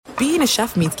being a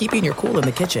chef means keeping your cool in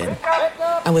the kitchen.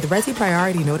 And with Resi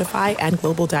Priority Notify and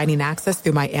Global Dining Access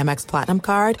through my Amex Platinum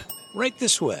card, right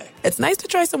this way. It's nice to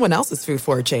try someone else's food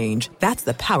for a change. That's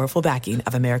the powerful backing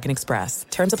of American Express.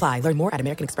 Terms apply. Learn more at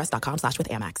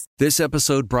americanexpress.com/withAmex. This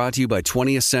episode brought to you by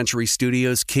 20th Century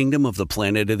Studios' Kingdom of the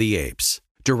Planet of the Apes.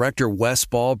 Director Wes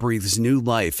Ball breathes new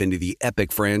life into the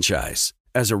epic franchise.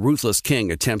 As a ruthless king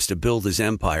attempts to build his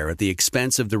empire at the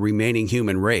expense of the remaining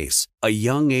human race, a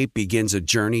young ape begins a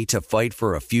journey to fight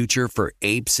for a future for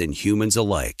apes and humans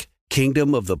alike.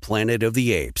 Kingdom of the Planet of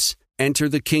the Apes. Enter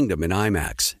the kingdom in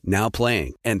IMAX, now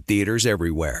playing, and theaters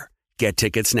everywhere. Get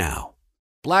tickets now.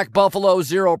 Black Buffalo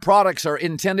Zero products are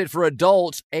intended for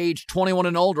adults age 21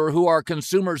 and older who are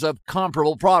consumers of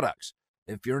comparable products.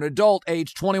 If you're an adult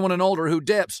age 21 and older who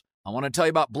dips, I want to tell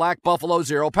you about Black Buffalo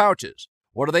Zero pouches.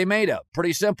 What are they made of?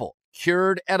 Pretty simple.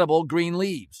 Cured edible green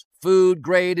leaves,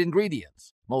 food-grade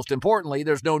ingredients. Most importantly,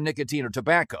 there's no nicotine or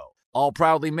tobacco. All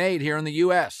proudly made here in the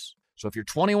U.S. So if you're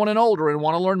 21 and older and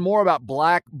want to learn more about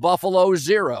Black Buffalo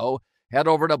Zero, head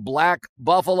over to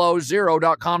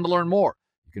blackbuffalozero.com to learn more.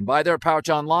 You can buy their pouch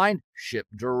online,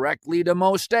 shipped directly to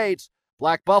most states.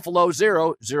 Black Buffalo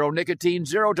Zero, zero nicotine,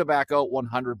 zero tobacco,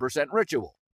 100%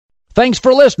 ritual. Thanks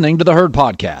for listening to the Herd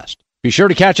Podcast. Be sure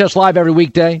to catch us live every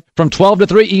weekday from 12 to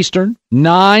 3 Eastern,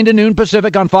 9 to noon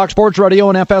Pacific on Fox Sports Radio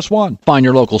and FS1. Find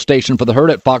your local station for the Herd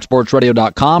at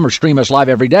foxsportsradio.com or stream us live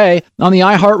every day on the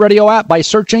iHeartRadio app by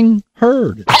searching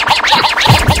Herd. Now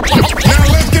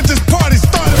let's get this party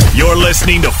started. You're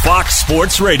listening to Fox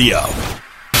Sports Radio.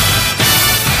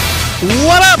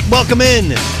 What up? Welcome in.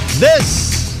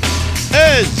 This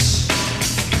is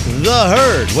the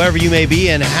Herd, wherever you may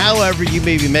be and however you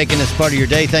may be making this part of your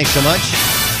day. Thanks so much.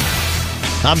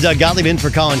 I'm Doug Gottlieb in for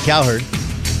Colin Cowherd.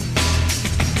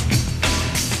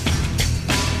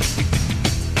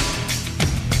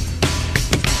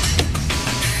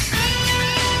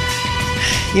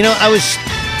 You know, I was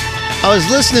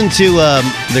listening to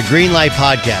the Greenlight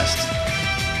podcast.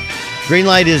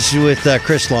 Greenlight is with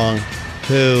Chris Long,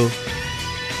 who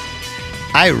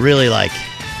I really like.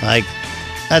 Like,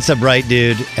 that's a bright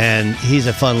dude, and he's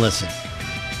a fun listen.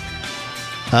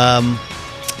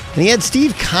 And he had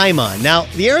Steve Keim on. Now,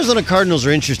 the Arizona Cardinals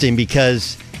are interesting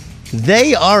because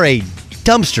they are a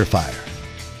dumpster fire,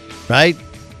 right?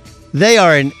 They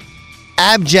are an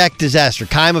abject disaster.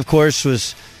 Keim, of course,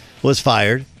 was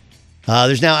fired.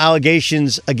 There's now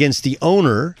allegations against the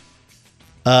owner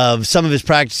of some of his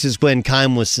practices when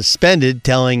Keim was suspended,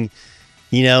 telling,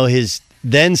 his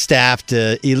then staff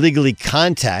to illegally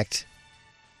contact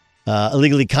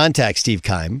Steve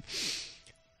Keim.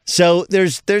 So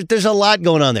there's a lot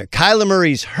going on there. Kyler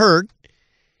Murray's hurt.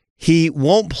 He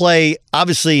won't play,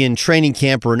 obviously, in training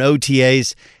camp or in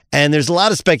OTAs, and there's a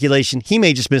lot of speculation he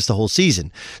may just miss the whole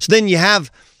season. So then you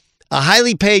have a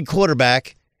highly paid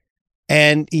quarterback,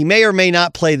 and he may or may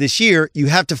not play this year. You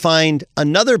have to find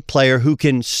another player who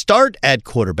can start at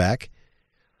quarterback,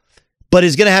 but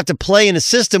is going to have to play in a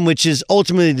system which is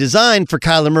ultimately designed for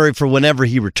Kyler Murray for whenever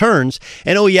he returns.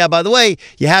 And oh yeah, by the way,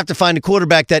 you have to find a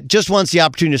quarterback that just wants the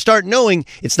opportunity to start knowing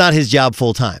it's not his job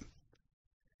full time.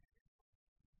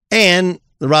 And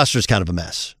the roster is kind of a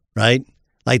mess, right?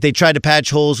 Like they tried to patch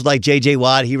holes with like J.J.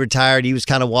 Watt. He retired. He was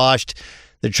kind of washed.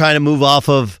 They're trying to move off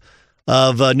of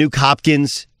Nuke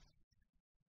Hopkins,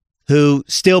 who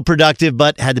still productive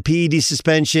but had the PED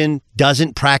suspension,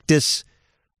 doesn't practice,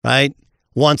 right?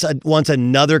 Wants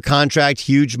another contract,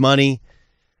 huge money.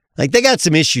 Like, they got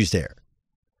some issues there.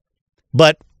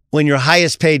 But when your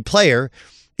highest paid player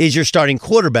is your starting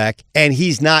quarterback and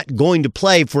he's not going to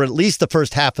play for at least the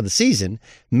first half of the season,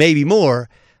 maybe more,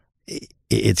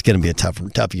 it's going to be a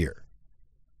tough year.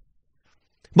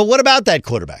 But what about that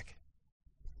quarterback?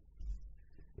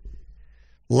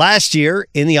 Last year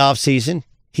in the offseason,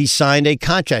 he signed a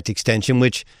contract extension,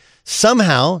 which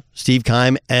somehow Steve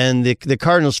Keim and the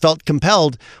Cardinals felt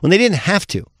compelled when they didn't have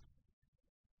to.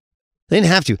 They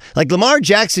didn't have to. Like, Lamar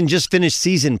Jackson just finished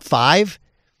season 5,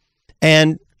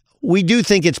 and we do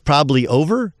think it's probably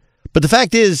over. But the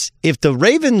fact is, if the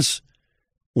Ravens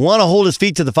want to hold his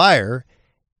feet to the fire,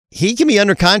 he can be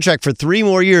under contract for 3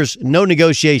 more years, no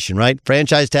negotiation, right?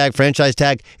 Franchise tag,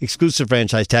 exclusive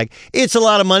franchise tag. It's a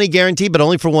lot of money guaranteed, but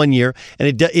only for 1 year, and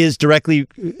it is directly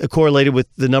correlated with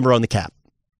the number on the cap.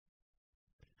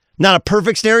 Not a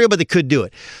perfect scenario, but they could do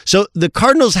it. So the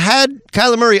Cardinals had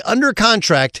Kyler Murray under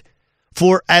contract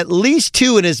for at least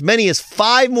 2 and as many as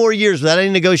 5 more years without any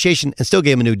negotiation, and still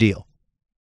gave him a new deal.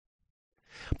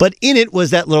 But in it was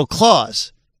that little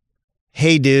clause.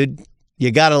 Hey, dude,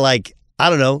 you got to,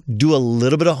 do a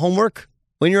little bit of homework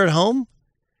when you're at home.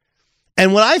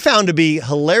 And what I found to be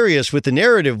hilarious with the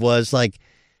narrative was, like,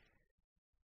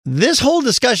 this whole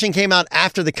discussion came out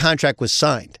after the contract was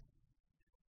signed.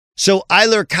 So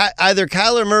either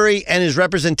Kyler Murray and his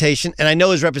representation, and I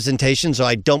know his representation, so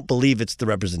I don't believe it's the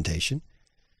representation.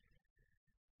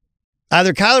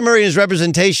 Either Kyler Murray and his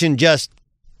representation just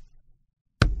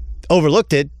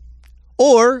overlooked it,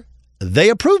 or they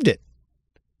approved it.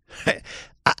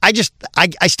 I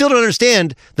still don't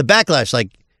understand the backlash. Like,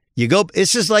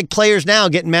 it's just like players now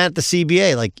getting mad at the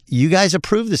CBA. Like, you guys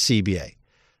approved the CBA.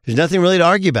 There's nothing really to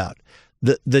argue about.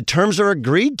 The terms are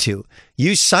agreed to.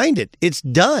 You signed it. It's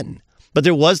done. But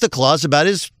there was the clause about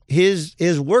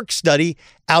his work study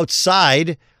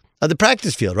outside of the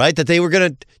practice field, right? That they were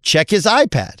going to check his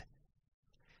iPad.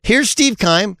 Here's Steve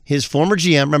Keim, his former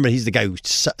GM. Remember, he's the guy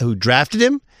who drafted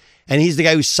him, and he's the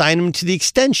guy who signed him to the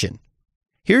extension.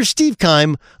 Here's Steve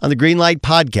Keim on the Green Light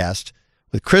podcast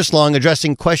with Chris Long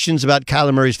addressing questions about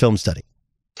Kyler Murray's film study.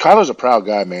 Kyler's a proud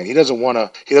guy, man. He doesn't want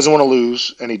to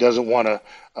lose, and he doesn't want to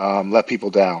let people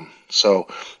down. So,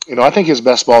 I think his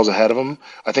best ball is ahead of him.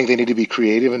 I think they need to be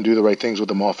creative and do the right things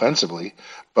with him offensively.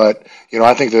 But,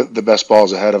 I think the best ball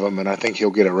is ahead of him, and I think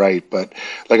he'll get it right. But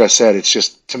like I said, it's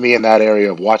just, to me, in that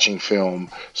area of watching film,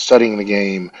 studying the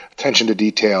game, attention to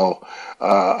detail,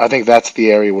 I think that's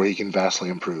the area where he can vastly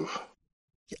improve.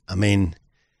 I mean,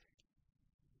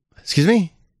 excuse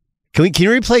me? Can you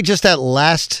replay just that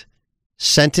last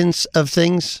sentence of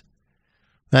things?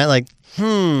 Right? Like,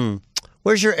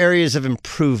 where's your areas of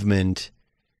improvement?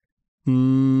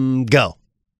 Go.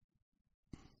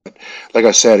 Like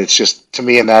I said, it's just, to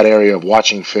me, in that area of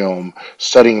watching film,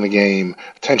 studying the game,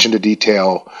 attention to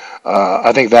detail,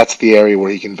 I think that's the area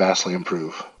where he can vastly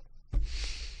improve. I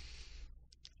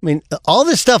mean, all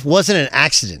this stuff wasn't an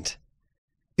accident.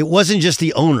 It wasn't just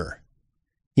the owner.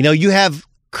 You have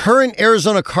current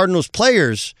Arizona Cardinals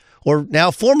players, or now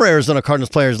former Arizona Cardinals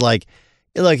players, like,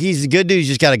 look, he's a good dude. He's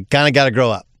just got to grow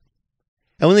up.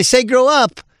 And when they say grow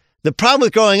up, the problem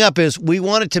with growing up is we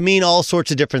want it to mean all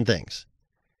sorts of different things.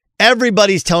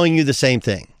 Everybody's telling you the same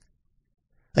thing.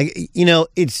 Like,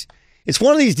 it's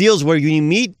one of these deals where you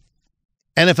meet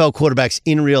NFL quarterbacks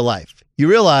in real life. You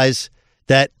realize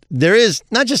that there is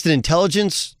not just an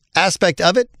intelligence aspect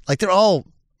of it. Like, they're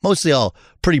mostly all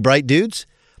pretty bright dudes,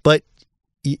 but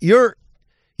you're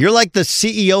like the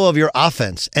CEO of your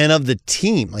offense and of the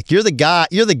team. Like, you're the guy.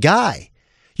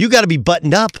 You got to be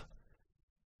buttoned up.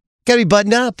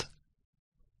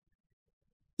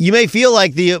 You may feel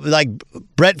like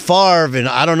Brett Favre, and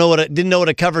I didn't know what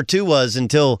a cover 2 was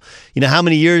until, how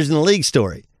many years in the league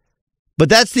story. But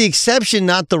that's the exception,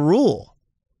 not the rule.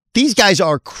 These guys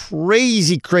are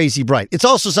crazy, crazy bright. It's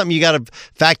also something you got to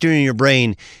factor in your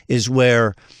brain is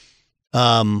where,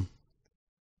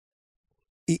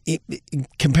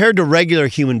 compared to regular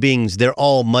human beings, they're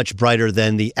all much brighter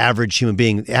than the average human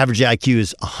being. The average IQ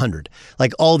is 100.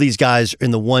 Like, all these guys are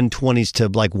in the 120s to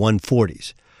like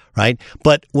 140s, right?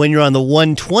 But when you're on the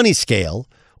 120 scale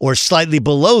or slightly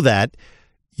below that,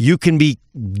 you can be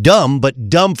dumb, but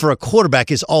dumb for a quarterback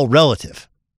is all relative.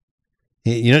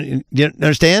 You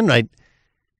understand, right?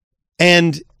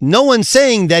 And no one's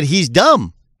saying that he's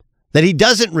dumb, that he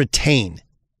doesn't retain.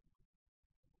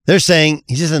 They're saying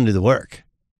he just doesn't do the work.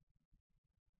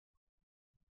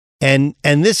 And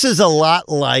this is a lot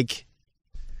like,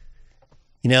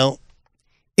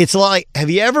 it's a lot like, have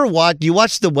you ever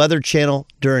watched the Weather Channel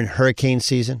during hurricane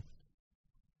season?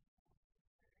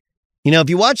 If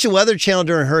you watch the Weather Channel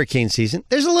during hurricane season,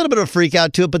 there's a little bit of a freak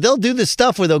out to it, but they'll do this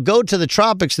stuff where they'll go to the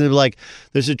tropics and they'll be like,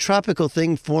 there's a tropical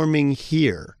thing forming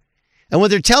here. And what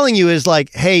they're telling you is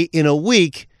like, hey, in a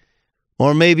week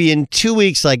or maybe in 2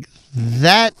 weeks, like,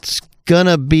 that's going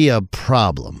to be a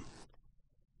problem.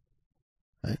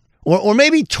 Right? Or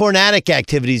maybe tornadic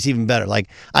activity is even better. Like,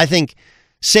 I think,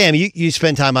 Sam, you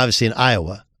spend time obviously in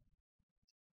Iowa,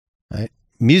 right?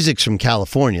 Music's from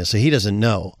California, so he doesn't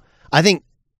know. I think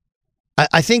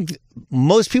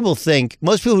most people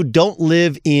who don't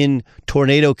live in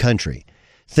tornado country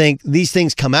think these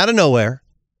things come out of nowhere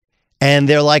and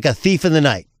they're like a thief in the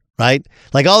night, right?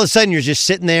 Like, all of a sudden you're just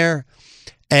sitting there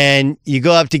and you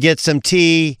go up to get some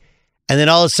tea, and then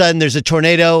all of a sudden there's a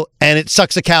tornado and it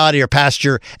sucks a cow out of your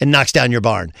pasture and knocks down your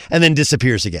barn and then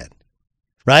disappears again,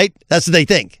 right? That's what they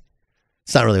think.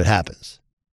 It's not really what happens.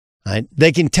 Right?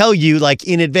 They can tell you like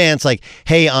in advance, like,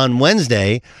 hey, on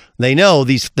Wednesday, they know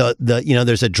there's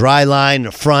a dry line,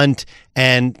 a front,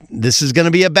 and this is going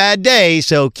to be a bad day,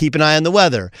 so keep an eye on the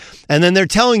weather. And then they're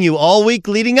telling you all week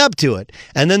leading up to it.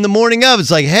 And then the morning of, it's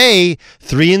like, hey,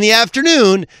 3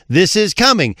 p.m, this is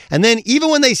coming. And then even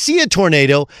when they see a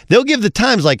tornado, they'll give the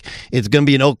times, like, it's going to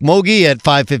be in Okmulgee at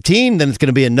 5:15, then it's going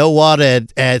to be in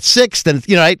Nowata at 6, then,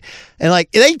 right? And like,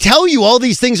 they tell you all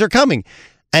these things are coming.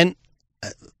 And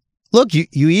look, you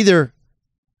either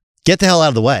get the hell out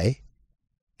of the way,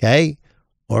 okay,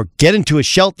 or get into a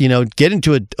shelter, get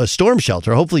into a storm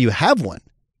shelter. Hopefully you have one.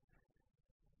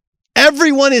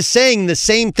 Everyone is saying the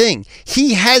same thing.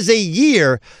 He has a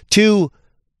year to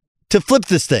flip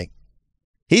this thing.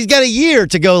 He's got a year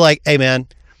to go like, hey, man,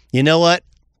 you know what?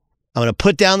 I'm going to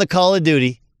put down the Call of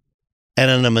Duty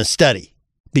and I'm going to study.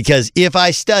 Because if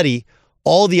I study,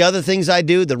 all the other things I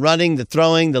do, the running, the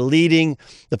throwing, the leading,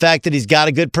 the fact that he's got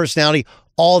a good personality,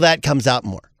 all that comes out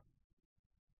more.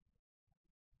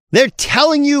 They're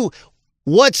telling you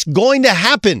what's going to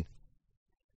happen.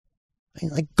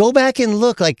 Like, go back and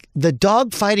look. Like, the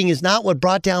dogfighting is not what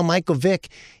brought down Michael Vick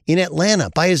in Atlanta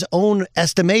by his own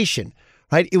estimation,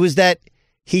 right? It was that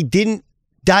he didn't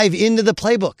dive into the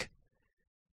playbook.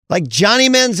 Like, Johnny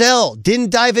Manziel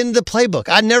didn't dive into the playbook.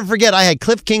 I'd never forget, I had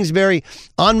Cliff Kingsbury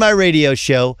on my radio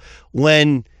show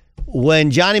when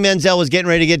Johnny Manziel was getting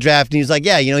ready to get drafted. And he was like,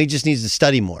 yeah, he just needs to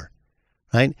study more.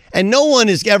 Right? And no one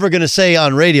is ever going to say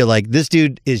on radio, like, this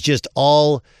dude is just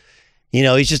all,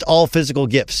 he's just all physical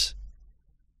gifts.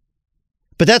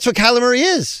 But that's what Kyler Murray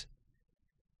is.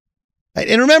 Right?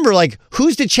 And remember, like,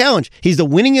 who's the challenge? He's the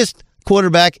winningest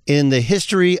quarterback in the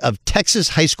history of Texas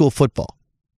high school football.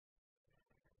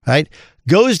 Right?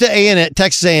 Goes to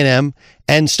Texas A&M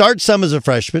and starts some as a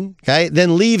freshman. Okay?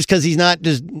 Then leaves because he's not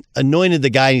just anointed the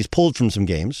guy and he's pulled from some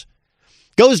games.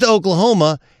 Goes to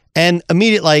Oklahoma and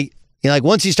immediately,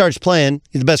 once he starts playing,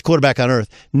 he's the best quarterback on earth.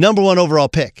 Number 1 overall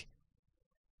pick.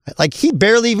 Like, he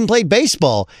barely even played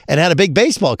baseball and had a big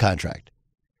baseball contract.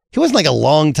 He wasn't like a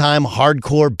long-time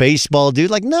hardcore baseball dude.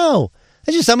 Like, no.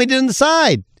 That's just something he did on the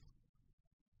side.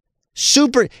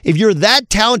 Super. If you're that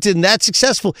talented and that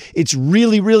successful, it's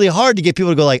really, really hard to get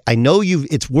people to go like, I know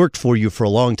it's worked for you for a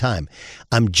long time.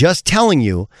 I'm just telling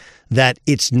you that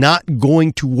it's not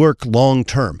going to work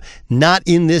long-term. Not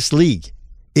in this league.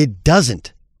 It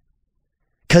doesn't.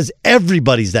 Because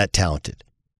everybody's that talented.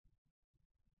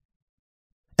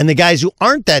 And the guys who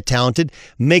aren't that talented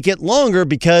make it longer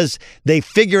because they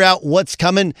figure out what's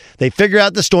coming. They figure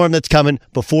out the storm that's coming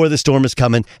before the storm is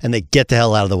coming, and they get the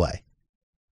hell out of the way.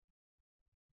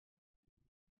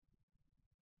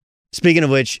 Speaking of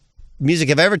which, music,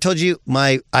 have I ever told you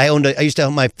my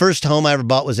first home I ever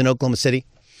bought was in Oklahoma City?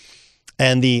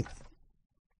 And the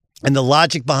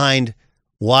logic behind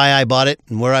why I bought it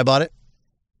and where I bought it?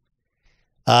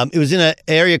 It was in an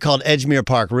area called Edgemere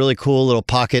Park, really cool little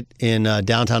pocket in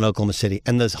downtown Oklahoma City.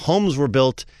 And the homes were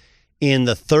built in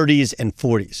the 30s and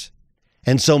 40s.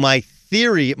 And so my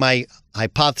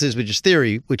hypothesis,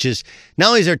 which is not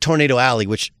only is there Tornado Alley,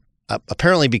 which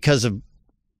apparently because of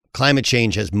climate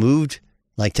change has moved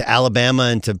like to Alabama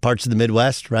and to parts of the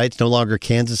Midwest, right? It's no longer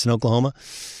Kansas and Oklahoma.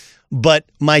 But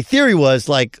my theory was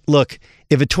like, look,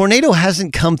 if a tornado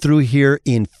hasn't come through here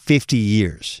in 50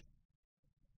 years,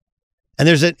 and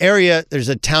there's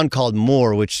a town called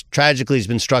Moore, which tragically has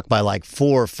been struck by like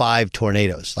 4 or 5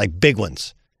 tornadoes, like big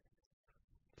ones.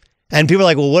 And people are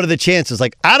like, well, what are the chances?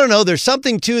 Like, I don't know. There's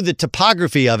something to the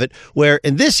topography of it where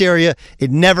in this area,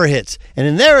 it never hits. And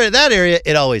in that area,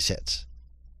 it always hits.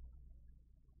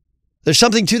 There's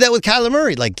something to that with Kyler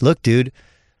Murray. Like, look, dude,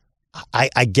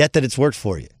 I get that it's worked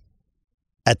for you.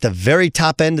 At the very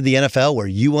top end of the NFL where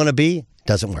you want to be, it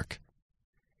doesn't work.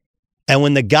 And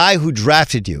when the guy who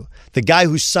drafted you, the guy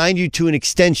who signed you to an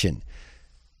extension,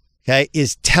 okay,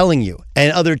 is telling you,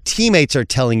 and other teammates are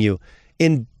telling you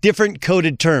in different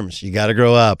coded terms, you got to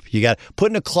grow up. You got to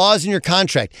put in a clause in your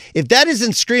contract. If that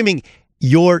isn't screaming,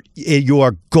 you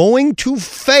are going to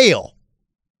fail,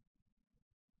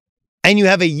 and you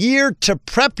have a year to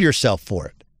prep yourself for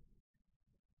it.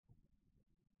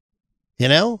 You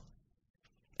know?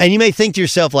 And you may think to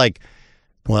yourself like,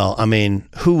 well, I mean,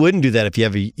 who wouldn't do that if you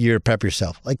have a year to prep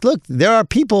yourself? Like, look, there are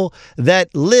people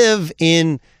that live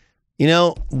in,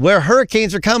 where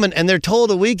hurricanes are coming and they're told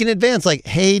a week in advance, like,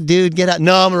 hey, dude, get out.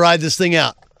 No, I'm going to ride this thing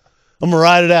out. I'm going to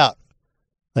ride it out.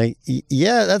 Like,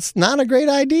 yeah, that's not a great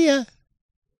idea.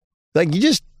 Like, you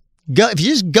just go, if you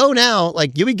just go now,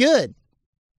 like, you'll be good.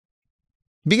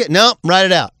 Be good. No, ride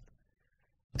it out.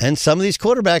 And some of these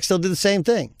quarterbacks still do the same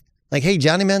thing. Like, hey,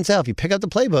 Johnny Manziel, if you pick up the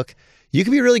playbook, you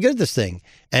could be really good at this thing.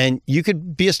 And you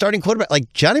could be a starting quarterback.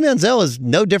 Like, Johnny Manziel is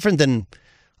no different than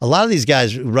a lot of these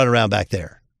guys who run around back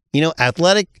there.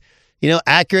 Athletic,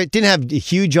 accurate, didn't have a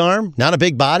huge arm, not a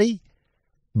big body.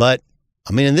 But,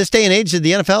 I mean, in this day and age of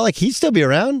the NFL, like, he'd still be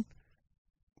around.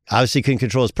 Obviously couldn't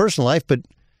control his personal life, but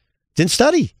didn't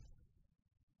study.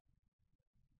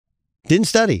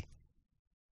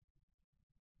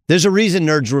 There's a reason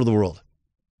nerds rule the world.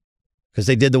 Because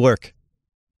they did the work.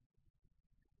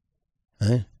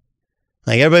 Right?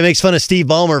 Like, everybody makes fun of Steve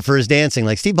Ballmer for his dancing.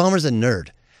 Like, Steve Ballmer's a nerd.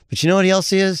 But you know what else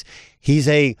he is? He's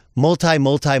a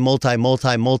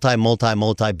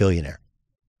multi-billionaire.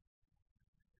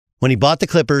 When he bought the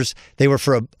Clippers, they were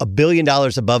for $1 billion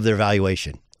above their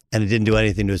valuation, and it didn't do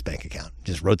anything to his bank account.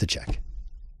 Just wrote the check.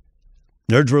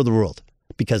 Nerds rule the world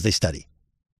because they study.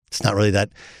 It's not really that.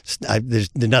 There's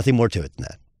nothing more to it than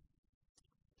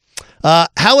that.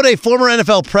 How would a former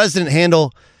NFL president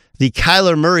handle the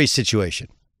Kyler Murray situation?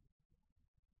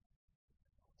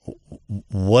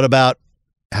 What about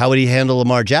how would he handle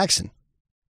Lamar Jackson?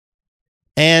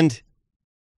 And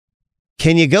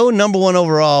can you go number one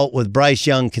overall with Bryce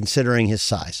Young considering his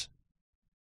size?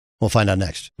 We'll find out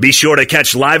next. Be sure to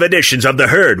catch live editions of The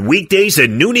Herd weekdays at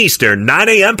noon Eastern, 9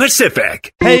 a.m.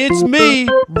 Pacific. Hey, it's me,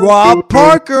 Rob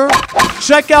Parker.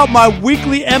 Check out my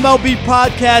weekly MLB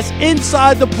podcast,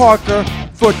 Inside the Parker,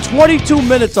 for 22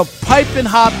 minutes of piping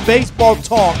hot baseball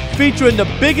talk featuring the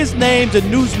biggest names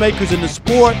and newsmakers in the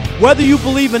sport. Whether you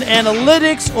believe in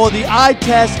analytics or the eye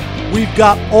test, we've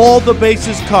got all the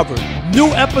bases covered. New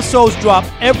episodes drop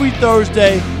every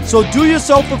Thursday, so do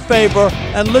yourself a favor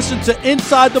and listen to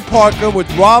Inside the Parker with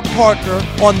Rob Parker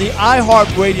on the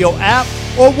iHeartRadio app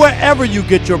or wherever you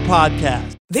get your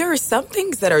podcast. There are some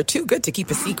things that are too good to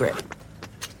keep a secret.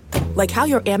 Like how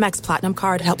your Amex Platinum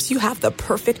card helps you have the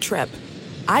perfect trip.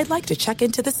 I'd like to check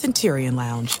into the Centurion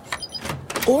Lounge.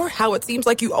 Or how it seems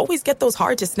like you always get those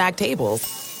hard-to-snag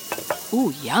tables.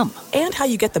 Ooh, yum. And how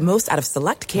you get the most out of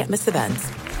select can't-miss events.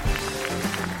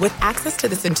 With access to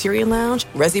the Centurion Lounge,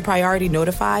 Resi Priority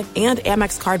Notified, and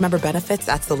Amex card member benefits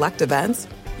at select events,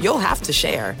 you'll have to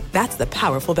share. That's the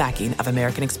powerful backing of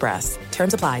American Express.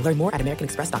 Terms apply. Learn more at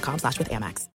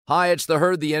americanexpress.com/withAmex. Hi, it's The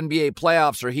Herd. The NBA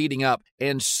playoffs are heating up,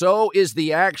 and so is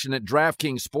the action at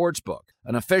DraftKings Sportsbook,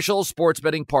 an official sports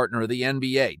betting partner of the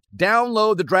NBA.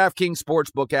 Download the DraftKings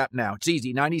Sportsbook app now. It's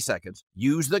easy, 90 seconds.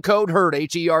 Use the code HERD,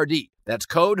 H-E-R-D. That's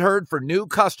code HERD for new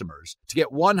customers to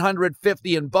get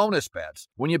 $150 in bonus bets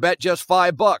when you bet just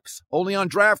 $5. Only on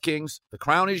DraftKings. The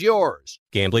crown is yours.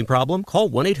 Gambling problem? Call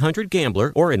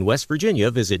 1-800-GAMBLER, or in West Virginia,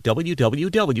 visit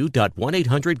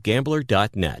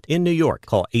www.1800gambler.net. In New York,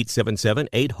 call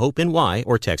 877-8-HOPE-NY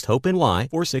or text HOPE-NY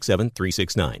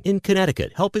 467-369. In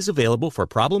Connecticut, help is available for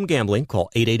problem gambling.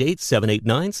 Call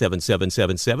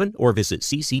 888-789-7777 or visit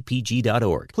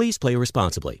ccpg.org. Please play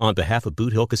responsibly. On behalf of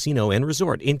Boot Hill Casino and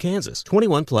Resort in Kansas,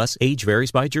 21 plus, age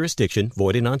varies by jurisdiction,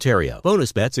 void in Ontario.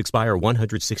 Bonus bets expire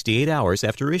 168 hours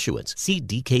after issuance. See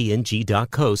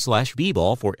dkng.co/bball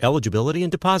for eligibility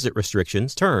and deposit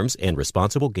restrictions, terms, and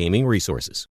responsible gaming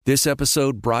resources. This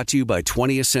episode brought to you by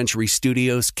 20th Century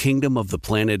Studios' Kingdom of the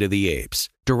Planet of the Apes.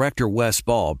 Director Wes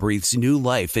Ball breathes new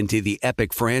life into the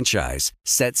epic franchise,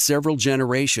 set several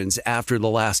generations after the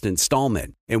last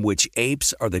installment, in which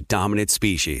apes are the dominant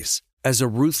species. As a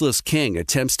ruthless king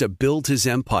attempts to build his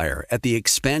empire at the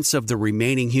expense of the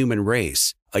remaining human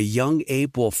race, a young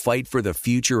ape will fight for the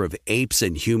future of apes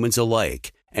and humans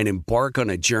alike and embark on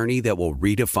a journey that will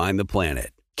redefine the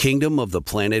planet. Kingdom of the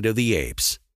Planet of the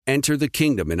Apes. Enter the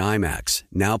kingdom in IMAX,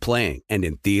 now playing and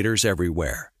in theaters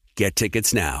everywhere. Get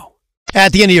tickets now.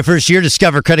 At the end of your first year,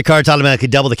 Discover credit cards automatically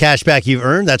double the cash back you've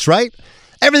earned. That's right.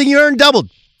 Everything you earned doubled.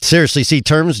 Seriously, see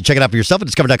terms and check it out for yourself at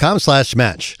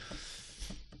discover.com/match.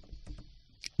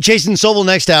 Jason Sobel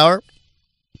next hour.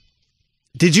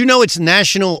 Did you know it's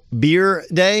National Beer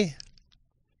Day?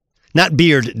 Not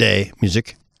Beard Day,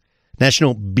 music.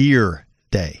 National Beer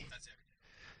Day.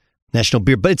 National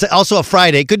Beer, but it's also a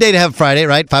Friday. Good day to have Friday,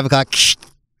 right? 5 o'clock.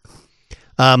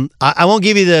 I won't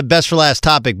give you the best for last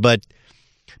topic, but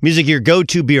music, your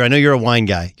go-to beer. I know you're a wine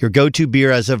guy. Your go-to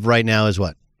beer as of right now is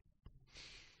what?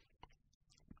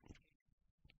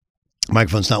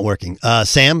 Microphone's not working.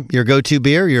 Sam, your go-to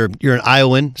beer? You're an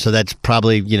Iowan, so that's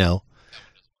probably,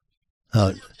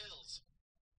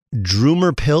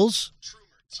 Droomer Pills?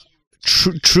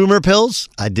 Trumer Pills?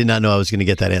 I did not know I was going to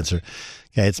get that answer.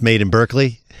 Okay, it's made in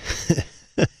Berkeley.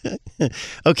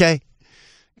 Okay,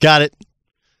 got it.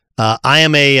 I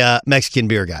am a Mexican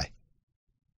beer guy.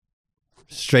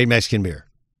 Straight Mexican beer.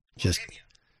 Just,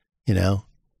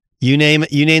 you name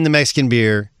the Mexican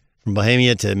beer, from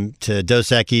Bohemia to Dos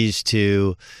Equis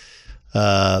to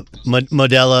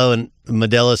Modelo and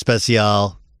Modelo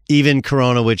Especial, even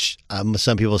Corona, which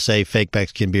some people say fake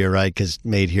Mexican beer, right? Because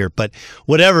made here. But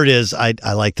whatever it is, I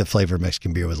like the flavor of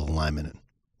Mexican beer with a little lime in it.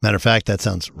 Matter of fact, that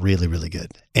sounds really, really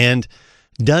good. And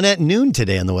done at noon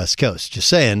today on the West Coast. Just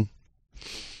saying.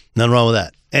 Nothing wrong with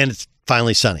that. And it's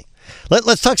finally sunny.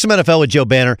 Let's talk some NFL with Joe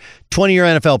Banner, 20-year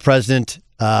NFL president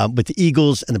with the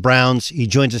Eagles and the Browns. He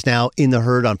joins us now in the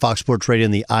Herd on Fox Sports Radio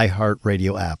and the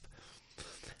iHeartRadio app.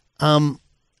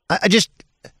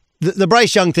 The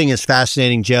Bryce Young thing is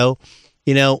fascinating, Joe.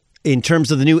 in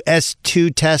terms of the new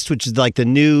S2 test, which is like the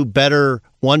new, better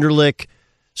Wonderlic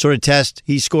sort of test,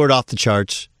 he scored off the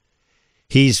charts.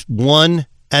 He's won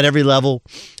at every level.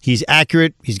 He's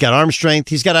accurate. He's got arm strength.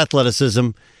 He's got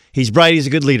athleticism. He's bright. He's a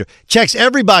good leader. Checks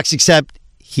every box except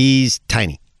he's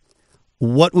tiny.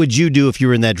 What would you do if you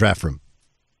were in that draft room?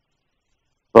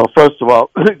 Well, first of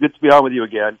all, good to be on with you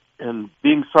again. And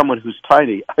being someone who's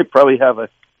tiny, I probably have a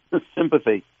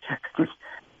sympathy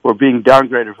for being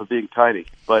downgraded for being tiny.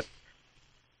 But,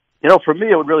 for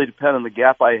me, it would really depend on the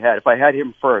gap I had. If I had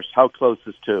him first, how close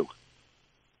is 2?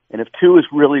 And if 2 is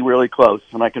really, really close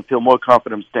and I can feel more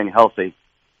confident staying healthy,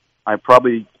 I'd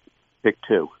probably pick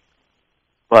 2.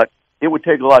 But it would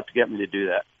take a lot to get me to do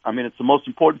that. I mean, it's the most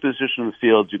important position in the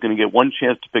field. You're going to get one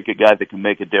chance to pick a guy that can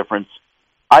make a difference.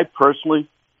 I personally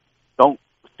don't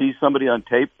see somebody on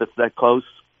tape that's that close.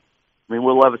 I mean,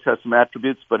 Will Levis has some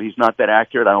attributes, but he's not that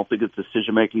accurate. I don't think his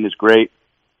decision-making is great.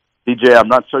 DJ, I'm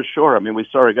not so sure. I mean, we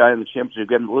saw a guy in the championship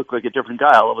game that looked like a different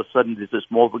guy. All of a sudden, there's this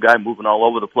mobile guy moving all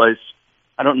over the place.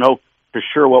 I don't know for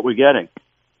sure what we're getting.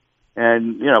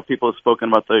 And, people have spoken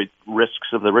about the risks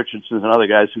of the Richardsons and other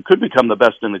guys who could become the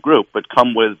best in the group, but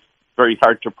come with very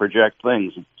hard-to-project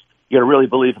things. You got to really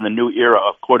believe in the new era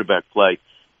of quarterback play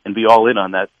and be all in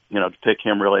on that, to pick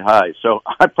him really high. So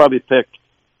I'd probably pick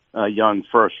Young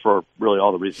first for really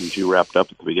all the reasons you wrapped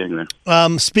up at the beginning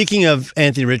there. Speaking of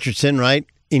Anthony Richardson, right?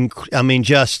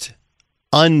 Just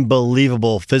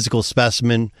unbelievable physical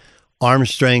specimen, arm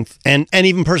strength, and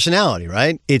even personality,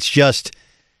 right? It's just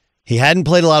he hadn't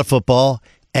played a lot of football,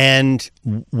 and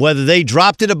whether they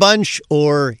dropped it a bunch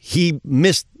or he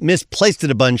misplaced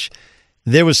it a bunch,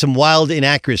 there was some wild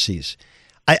inaccuracies.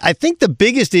 I think the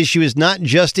biggest issue is not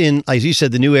just in, as you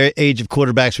said, the new age of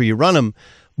quarterbacks where you run them,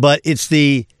 but it's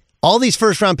all these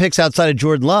first-round picks outside of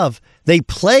Jordan Love, they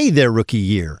play their rookie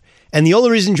year. And the only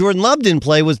reason Jordan Love didn't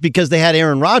play was because they had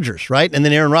Aaron Rodgers, right? And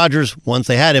then Aaron Rodgers, once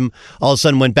they had him, all of a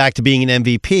sudden went back to being an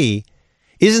MVP.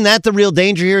 Isn't that the real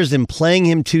danger here, is in playing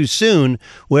him too soon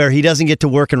where he doesn't get to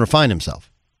work and refine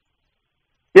himself?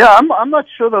 Yeah, I'm not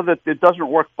sure, though, that it doesn't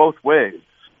work both ways.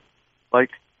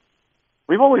 Like,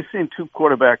 we've only seen 2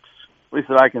 quarterbacks, at least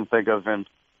that I can think of, in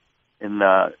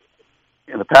the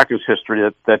Packers'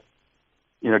 history that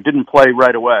didn't play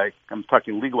right away. I'm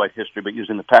talking league-wide history, but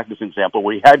using the Packers example,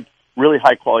 where he had really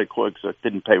high-quality quarterbacks that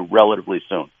didn't play relatively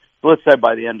soon. So let's say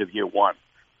by the end of year 1.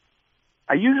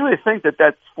 I usually think that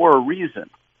that's for a reason.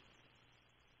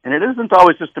 And it isn't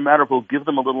always just a matter of we'll give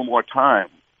them a little more time.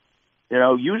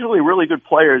 Usually really good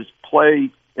players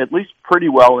play at least pretty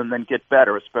well and then get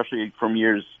better, especially from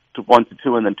years 1 to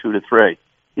 2 and then 2 to 3,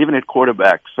 even at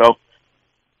quarterback. So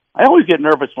I always get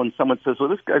nervous when someone says, well,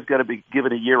 this guy's got to be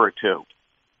given a year or 2.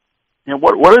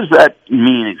 What does that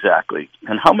mean exactly?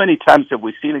 And how many times have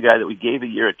we seen a guy that we gave a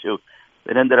year or 2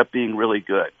 that ended up being really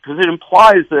good? Because it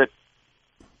implies that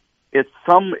it's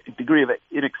some degree of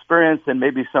inexperience and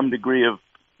maybe some degree of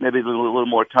maybe a little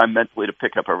more time mentally to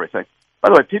pick up everything. By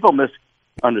the way, people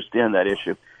misunderstand that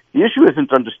issue. The issue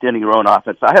isn't understanding your own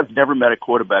offense. I have never met a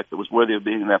quarterback that was worthy of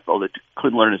being in the NFL that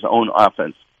could learn his own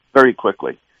offense very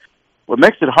quickly. What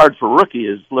makes it hard for a rookie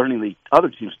is learning the other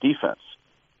team's defense.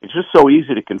 It's just so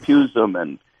easy to confuse them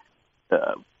and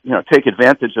take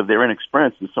advantage of their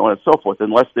inexperience and so on and so forth,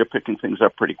 unless they're picking things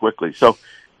up pretty quickly. So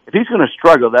if he's going to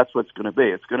struggle, that's what it's going to be.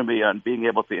 It's going to be on being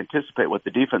able to anticipate what the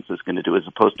defense is going to do as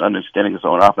opposed to understanding his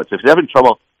own offense. If he's having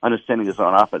trouble understanding his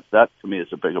own offense, that, to me, is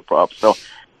a bigger problem. So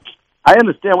I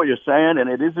understand what you're saying, and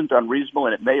it isn't unreasonable,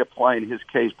 and it may apply in his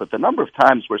case, but the number of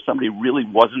times where somebody really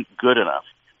wasn't good enough,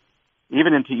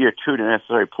 even into year 2 to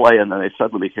necessarily play, and then they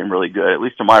suddenly became really good, at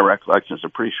least in my recollection, it's a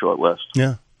pretty short list.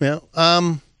 Yeah.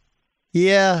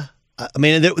 I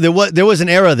mean, there was an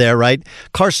era there, right?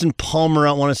 Carson Palmer,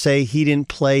 I want to say, he didn't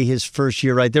play his first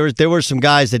year, right? There were some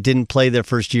guys that didn't play their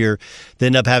first year, they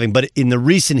ended up having. But in the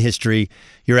recent history,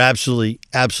 you're absolutely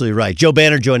right. Joe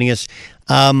Banner joining us.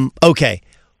 Okay,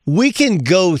 we can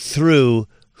go through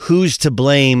who's to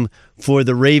blame for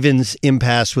the Ravens'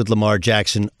 impasse with Lamar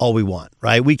Jackson all we want,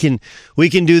 right? We can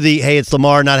do hey, it's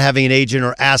Lamar not having an agent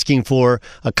or asking for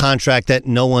a contract that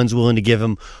no one's willing to give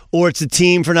him, or it's the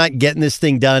team for not getting this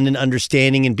thing done and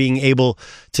understanding and being able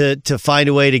to find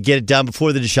a way to get it done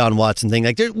before the Deshaun Watson thing.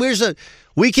 Like,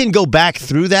 we can go back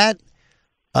through that.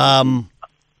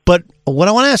 But what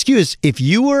I want to ask you is, if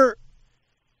you were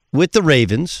with the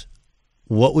Ravens,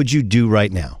 what would you do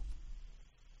right now?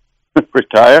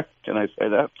 Retire? Can I say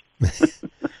that?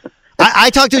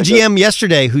 I talked to a GM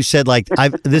yesterday who said,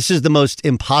 this is the most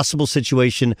impossible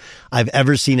situation I've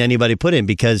ever seen anybody put in,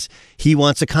 because he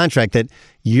wants a contract that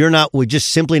we're just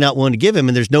simply not willing to give him,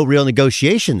 and there's no real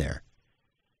negotiation there.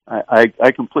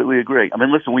 I completely agree. I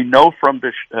mean, listen, we know from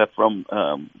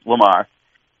Lamar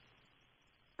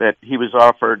that he was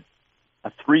offered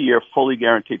a 3-year fully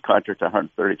guaranteed contract at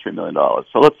 $133 million.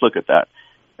 So let's look at that.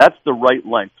 That's the right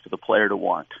length for the player to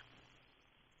want.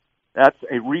 That's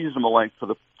a reasonable length for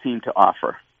the team to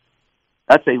offer.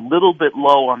 That's a little bit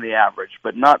low on the average,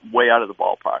 but not way out of the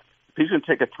ballpark. If he's going to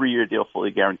take a 3-year deal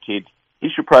fully guaranteed, he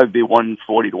should probably be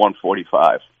 140 to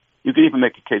 145. You could even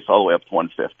make a case all the way up to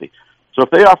 150. So if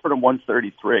they offered him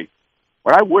 133,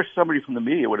 what I wish somebody from the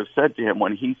media would have said to him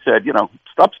when he said,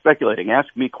 stop speculating, ask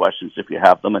me questions if you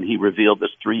have them, and he revealed this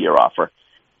 3-year offer.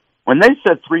 When they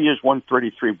said 3 years,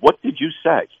 133, what did you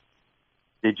say?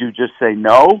 Did you just say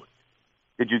no?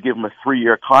 Did you give him a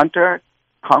 3-year counter?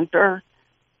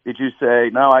 Did you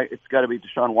say, no, it's got to be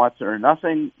Deshaun Watson or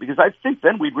nothing? Because I think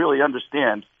then we'd really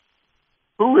understand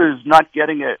who is not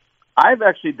getting it. I've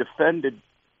actually defended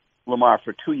Lamar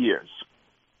for 2 years.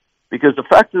 Because the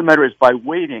fact of the matter is, by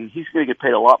waiting, he's going to get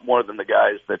paid a lot more than the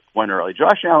guys that went early.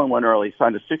 Josh Allen went early,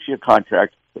 signed a 6-year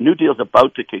contract. The new deal's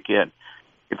about to kick in.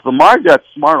 If Lamar got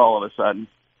smart all of a sudden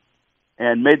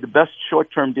and made the best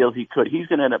short-term deal he could, he's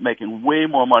going to end up making way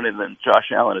more money than Josh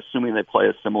Allen, assuming they play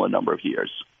a similar number of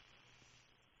years.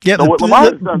 Yeah, so what Lamar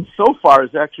has done so far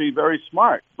is actually very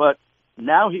smart, but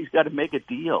now he's got to make a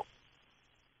deal.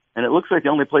 And it looks like the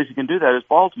only place he can do that is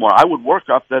Baltimore. I would work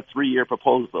off that 3-year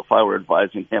proposal if I were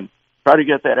advising him. Try to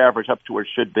get that average up to where it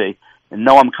should be. And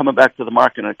know I'm coming back to the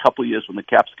market in a couple of years when the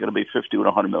cap's going to be $50 to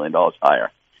 $100 million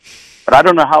higher. But I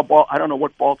don't know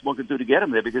what Baltimore could do to get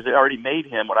him there because they already made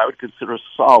him what I would consider a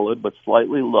solid but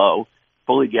slightly low,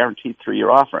 fully guaranteed 3-year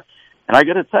offer. And I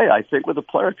got to tell you, I think with a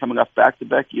player coming off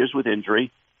back-to-back years with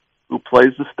injury, who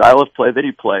plays the style of play that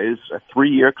he plays, a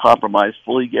 3-year compromise,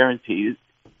 fully guaranteed,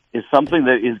 is something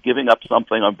that is giving up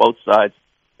something on both sides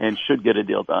and should get a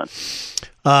deal done.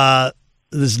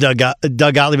 This is Doug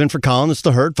Gottlieb in for Colin. It's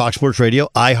The Herd, Fox Sports Radio,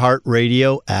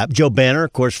 iHeartRadio app. Joe Banner,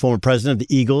 of course, former president of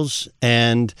the Eagles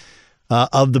and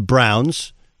of the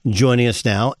Browns, joining us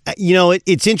now.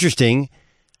 It's interesting.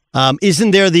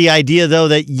 Isn't there the idea, though,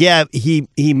 that,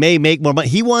 he may make more money?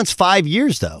 He wants 5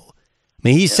 years, though. I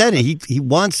mean, he said it. He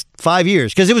wants 5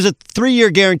 years because it was a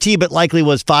 3-year guarantee, but likely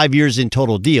was 5 years in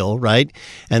total deal, right?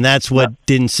 And that's what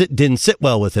didn't sit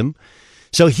well with him.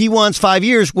 So he wants 5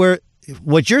 years where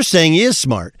what you're saying is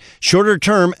smart, shorter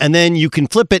term, and then you can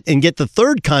flip it and get the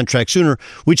third contract sooner,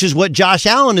 which is what Josh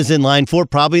Allen is in line for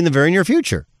probably in the very near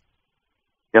future.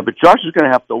 Yeah, but Josh is going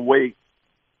to have to wait.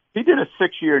 He did a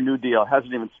 6-year new deal,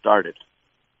 hasn't even started.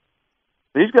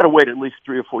 He's got to wait at least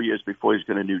 3 or 4 years before he's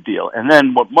going to new deal. And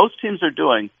then what most teams are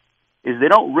doing is they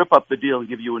don't rip up the deal and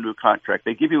give you a new contract.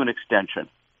 They give you an extension.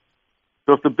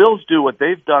 So if the Bills do what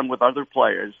they've done with other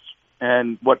players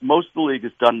and what most of the league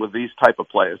has done with these type of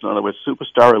players, in other words,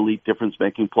 superstar, elite,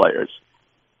 difference-making players,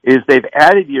 is they've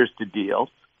added years to deals.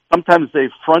 Sometimes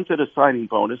they've fronted a signing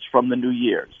bonus from the new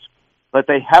years. But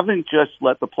they haven't just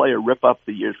let the player rip up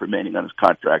the years remaining on his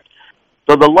contract.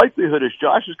 So the likelihood is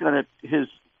Josh is going to, his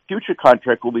future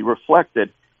contract will be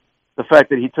reflected the fact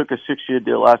that he took a 6-year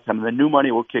deal last time, and the new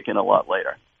money will kick in a lot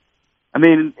later. I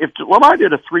mean, if Lamar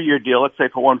did a 3-year deal, let's say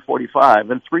for 145,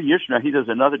 and 3 years from now he does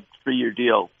another 3-year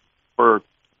deal for,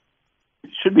 it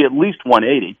should be at least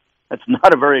 180. That's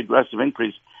not a very aggressive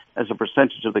increase as a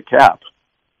percentage of the cap.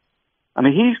 I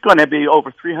mean, he's going to be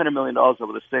over $300 million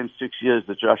over the same 6 years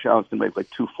that Josh Allen's going to make like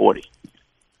 $240.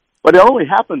 But it only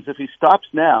happens if he stops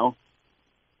now,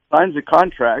 signs a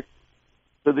contract,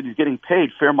 so that he's getting paid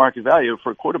fair market value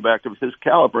for a quarterback of his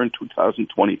caliber in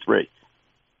 2023.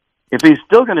 If he's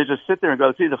still going to just sit there and go,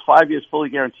 it's either 5 years fully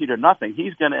guaranteed or nothing,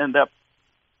 he's going to end up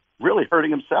really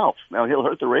hurting himself. Now, he'll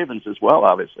hurt the Ravens as well,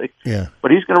 obviously. Yeah.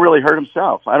 But he's going to really hurt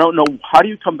himself. I don't know. How do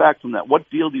you come back from that? What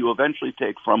deal do you eventually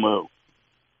take from who?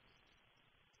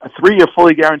 A 3-year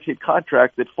fully guaranteed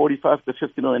contract at $45 to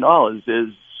 $50 million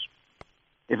is,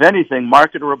 if anything,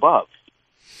 market or above.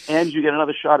 And you get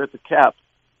another shot at the cap.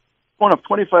 Going up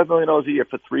 $25 million a year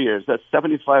for 3 years, that's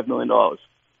 $75 million.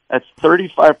 That's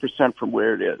 35% from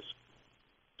where it is.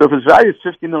 So if his value is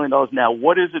 $50 million now,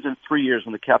 what is it in 3 years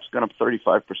when the cap's gone up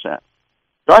 35%?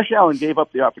 Josh Allen gave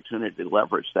up the opportunity to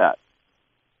leverage that.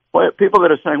 But people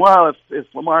that are saying, well,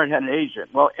 if Lamar had an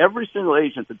agent, well, every single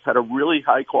agent that's had a really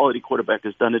high-quality quarterback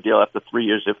has done a deal after 3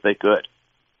 years if they could.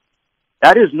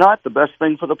 That is not the best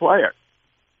thing for the player.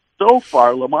 So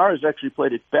far, Lamar has actually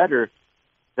played it better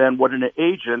than what an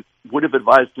agent would have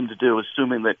advised him to do,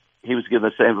 assuming that he was given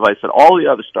the same advice that all the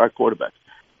other star quarterbacks.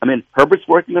 I mean, Herbert's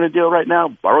working on a deal right now.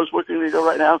 Burrow's working on a deal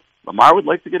right now. Lamar would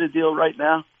like to get a deal right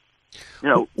now. You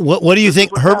know, what do you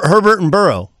think, Herbert and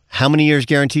Burrow? How many years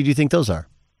guaranteed do you think those are?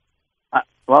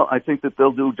 Well, I think that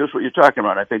they'll do just what you're talking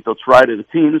about. I think they'll try to. The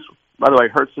teams, by the way,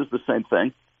 Hurts is the same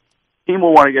thing. Team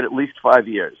will want to get at least 5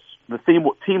 years. The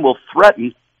team will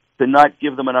threaten to not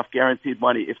give them enough guaranteed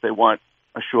money if they want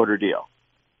a shorter deal.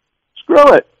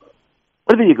 Screw it.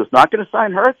 What are the Eagles not going to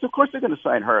sign Hurts? Of course they're going to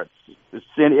sign Hurts. Is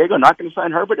San Diego not going to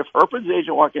sign Herbert? If Herbert's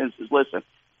agent walks in and says, listen,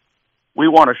 we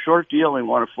want a short deal and we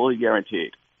want it fully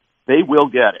guaranteed, they will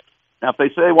get it. Now, if they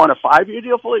say they want a 5-year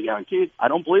deal fully guaranteed, I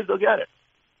don't believe they'll get it.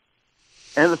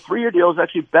 And the 3-year deal is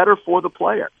actually better for the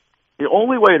player. The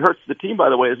only way it hurts the team, by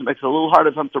the way, is it makes it a little harder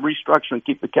for them to restructure and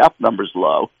keep the cap numbers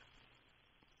low.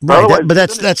 Right, but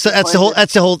that's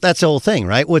the whole thing,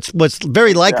 right? What's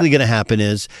very likely going to happen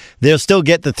is they'll still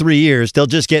get the 3 years. They'll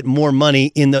just get more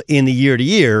money in the year to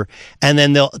year, and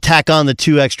then they'll tack on the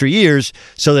 2 extra years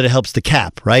so that it helps the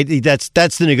cap, right? That's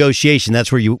the negotiation.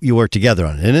 That's where you work together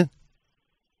on it, isn't it?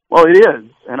 Well, it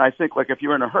is, and I think like if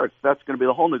you're in a Hurts, that's going to be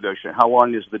the whole negotiation. How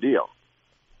long is the deal?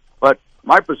 But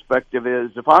my perspective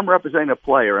is, if I'm representing a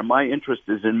player and my interest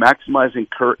is in maximizing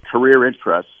career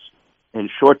interests and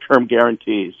short-term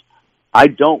guarantees, I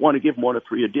don't want to give more than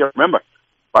a 3-year deal. Remember,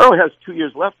 Burrow has 2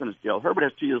 years left in his deal. Herbert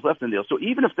has 2 years left in the deal. So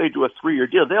even if they do a 3-year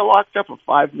deal, they're locked up for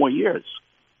 5 more years.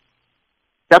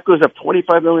 Cap goes up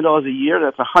 $25 million a year.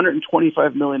 That's a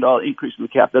 $125 million increase in the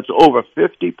cap. That's over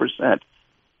 50%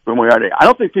 from where we are today. I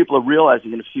don't think people are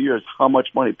realizing in a few years how much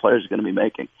money players are going to be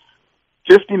making.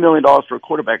 $50 million for a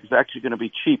quarterback is actually going to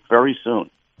be cheap very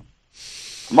soon.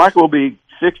 The market will be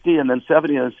 60 and then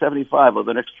 70 and then 75 over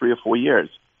the next 3 or 4 years.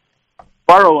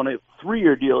 Burrow on a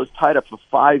 3-year deal is tied up for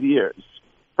 5 years.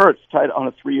 Hurts tied on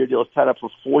a 3-year deal is tied up for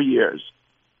 4 years.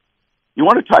 You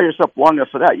want to tie yourself long enough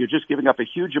for that, you're just giving up a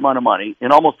huge amount of money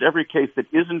in almost every case that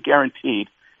isn't guaranteed.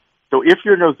 So if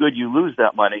you're no good, you lose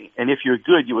that money. And if you're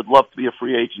good, you would love to be a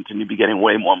free agent and you'd be getting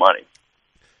way more money.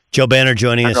 Joe Banner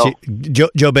joining us.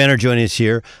 Joe Banner joining us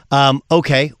here.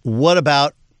 Okay, what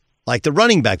about like the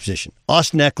running back position?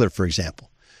 Austin Eckler, for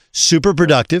example, super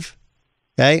productive.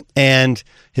 Okay, and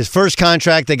his first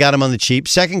contract, they got him on the cheap.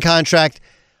 Second contract,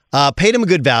 paid him a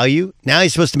good value. Now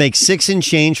he's supposed to make 6 and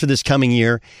change for this coming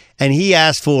year, and he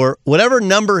asked for whatever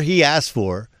number he asked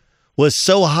for was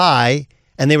so high,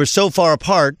 and they were so far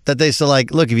apart that they said,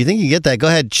 like, look, if you think you get that, go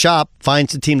ahead, shop, find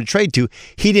some team to trade to.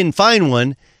 He didn't find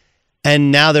one.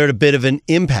 And now they're at a bit of an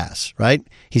impasse, right?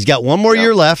 He's got 1 more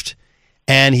year left,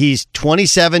 and he's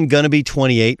 27, going to be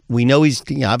 28. We know he's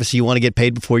obviously you want to get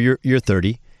paid before you're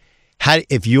 30.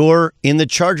 If you're in the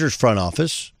Chargers front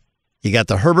office, you got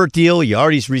the Herbert deal, you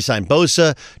already re-signed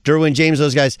Bosa, Derwin James,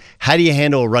 those guys. How do you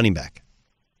handle a running back?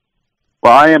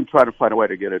 Well, I am trying to find a way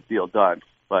to get a deal done,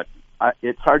 but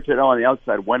it's hard to know on the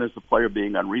outside when is the player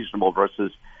being unreasonable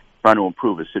versus trying to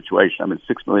improve his situation. I mean,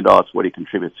 $6 million, what he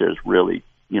contributes here is really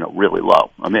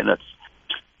low. I mean, that's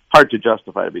hard to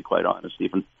justify, to be quite honest,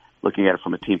 even looking at it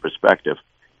from a team perspective.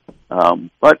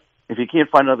 But if he can't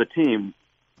find another team,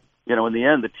 in the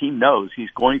end, the team knows he's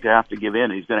going to have to give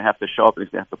in. He's going to have to show up, and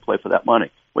he's going to have to play for that money.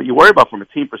 What you worry about from a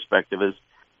team perspective is,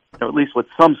 at least what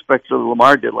some speculated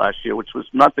Lamar did last year, which was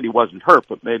not that he wasn't hurt,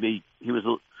 but maybe he was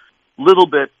a little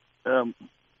bit,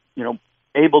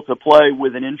 able to play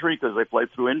with an injury because they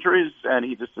played through injuries, and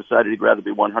he just decided he'd rather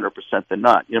be 100% than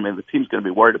not. The team's going to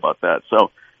be worried about that.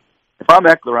 So if I'm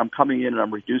Eckler, I'm coming in and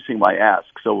I'm reducing my ask.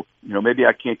 So, maybe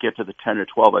I can't get to the 10 or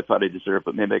 12 I thought I deserved,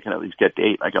 but maybe I can at least get to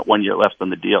 8. I got 1 year left on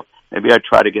the deal. Maybe I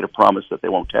try to get a promise that they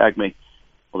won't tag me,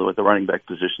 although at the running back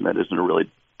position, that isn't a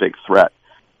really big threat.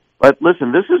 But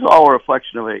listen, this is all a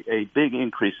reflection of a big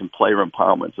increase in player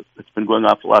empowerment. It's been going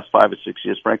on for the last 5 or 6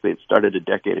 years. Frankly, it started a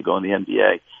decade ago in the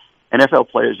NBA. NFL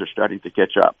players are starting to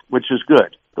catch up, which is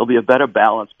good. There'll be a better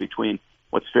balance between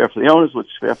what's fair for the owners, what's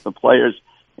fair for the players,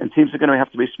 and teams are going to have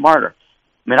to be smarter.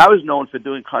 I mean, I was known for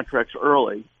doing contracts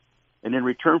early, and in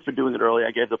return for doing it early,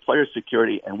 I gave the players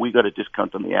security, and we got a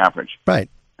discount on the average. Right.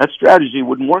 That strategy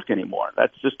wouldn't work anymore.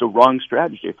 That's just a wrong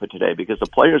strategy for today because the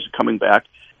players are coming back,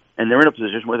 and they're in a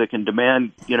position where they can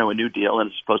demand, a new deal, and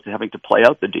as opposed to having to play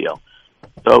out the deal.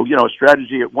 So, a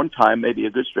strategy at one time, maybe a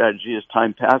good strategy as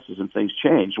time passes and things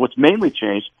change. What's mainly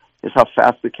changed is how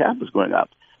fast the cap is going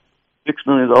up. $6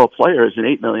 million player is an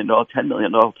 $8 million, $10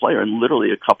 million player in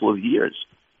literally a couple of years.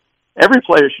 Every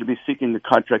player should be seeking a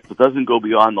contract that doesn't go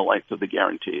beyond the length of the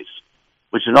guarantees,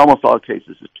 which in almost all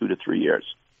cases is 2 to 3 years.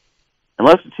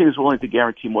 Unless the team is willing to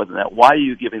guarantee more than that, why are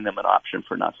you giving them an option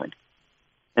for nothing?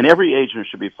 And every agent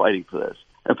should be fighting for this.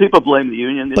 And people blame the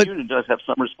union. The union does have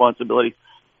some responsibility.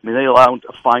 I mean, they allowed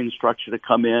a fine structure to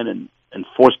come in and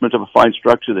enforcement of a fine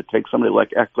structure that takes somebody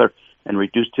like Eckler and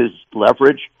reduced his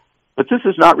leverage. But this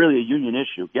is not really a union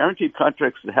issue. Guaranteed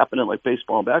contracts that happen in like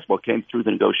baseball and basketball came through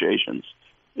the negotiations.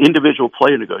 individual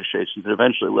player negotiations that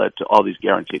eventually led to all these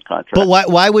guaranteed contracts. But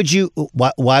why would you,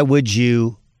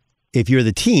 if you're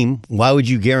the team, why would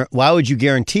you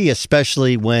guarantee,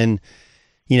 especially when,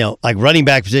 like running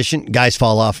back position, guys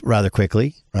fall off rather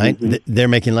quickly, right? Mm-hmm. They're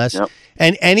making less. Yep.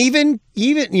 And even,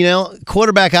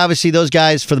 quarterback, obviously those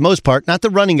guys, for the most part, not the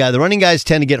running guy. The running guys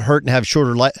tend to get hurt and have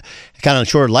shorter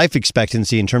life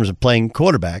expectancy in terms of playing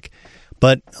quarterback.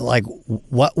 But like,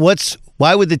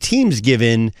 why would the teams give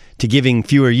in to giving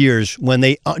fewer years when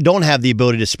they don't have the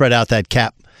ability to spread out that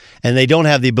cap and they don't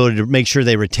have the ability to make sure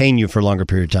they retain you for a longer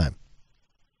period of time?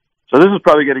 So this is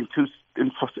probably getting too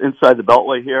inside the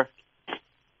beltway here.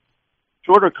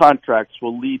 Shorter contracts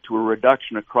will lead to a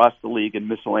reduction across the league in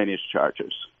miscellaneous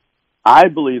charges. I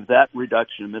believe that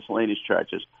reduction in miscellaneous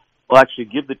charges will actually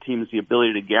give the teams the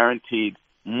ability to guarantee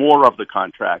more of the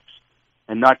contracts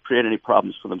and not create any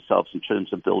problems for themselves in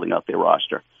terms of building out their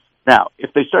roster. Now,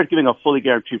 if they start giving a fully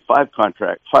guaranteed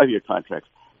 5-year contracts,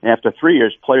 and after 3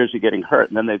 years, players are getting hurt,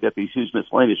 and then they've got these huge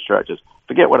miscellaneous charges,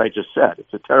 forget what I just said.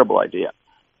 It's a terrible idea.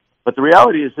 But the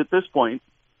reality is, at this point,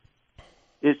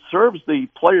 it serves the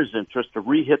player's interest to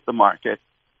re-hit the market.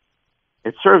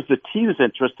 It serves the team's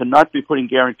interest to not be putting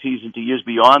guarantees into years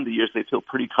beyond the years they feel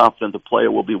pretty confident the player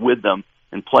will be with them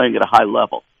and playing at a high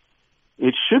level.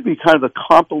 It should be kind of a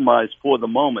compromise for the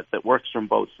moment that works from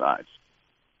both sides.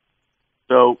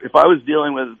 So if I was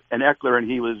dealing with an Eckler and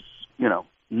he was,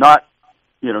 not,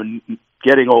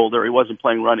 getting older, he wasn't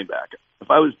playing running back. If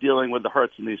I was dealing with the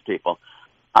Hurts and these people,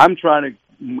 I'm trying to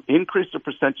increase the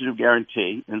percentage of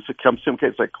guarantee. In some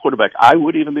cases like quarterback, I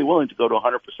would even be willing to go to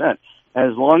 100%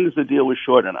 as long as the deal was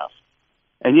short enough.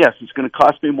 And yes, it's going to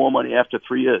cost me more money after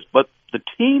 3 years, but the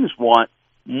teams want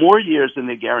more years than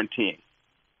they're guaranteeing.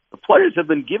 The players have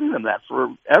been giving them that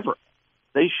forever.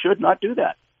 They should not do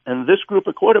that. And this group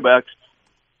of quarterbacks,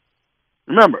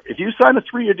 remember, if you sign a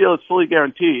 3-year deal that's fully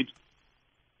guaranteed,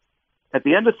 at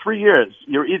the end of 3 years,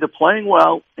 you're either playing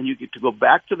well and you get to go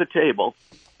back to the table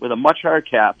with a much higher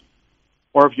cap,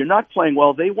 or if you're not playing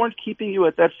well, they weren't keeping you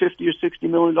at that $50 or $60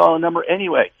 million number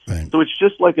anyway. Right. So it's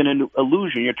just like an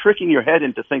illusion. You're tricking your head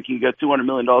into thinking you got $200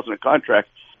 million in a contract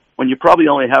when you probably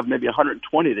only have maybe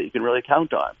 120 that you can really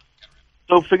count on.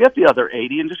 So forget the other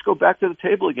 80 and just go back to the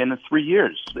table again in 3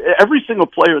 years. Every single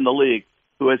player in the league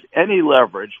who has any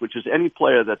leverage, which is any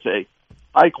player that's a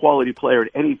high-quality player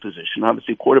at any position,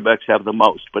 obviously quarterbacks have the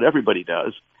most, but everybody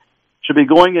does, should be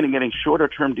going in and getting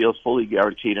shorter-term deals fully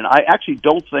guaranteed. And I actually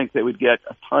don't think they would get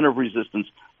a ton of resistance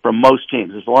from most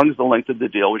teams as long as the length of the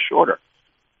deal was shorter.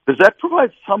 Because that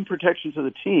provides some protection to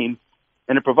the team,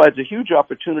 and it provides a huge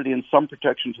opportunity and some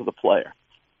protection to the player.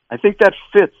 I think that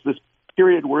fits this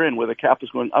period we're in where the cap is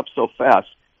going up so fast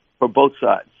for both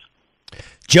sides.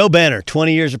 Joe Banner,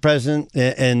 20 years of president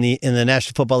in the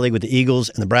National Football League with the Eagles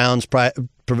and the Browns,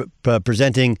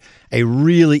 presenting a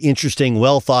really interesting,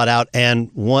 well thought out,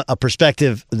 and a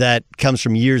perspective that comes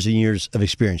from years and years of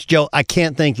experience. Joe, I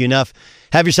can't thank you enough.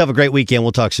 Have yourself a great weekend.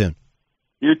 We'll talk soon.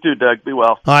 You too, Doug. Be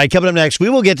well. All right, coming up next, we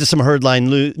will get to some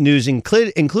Herdline news,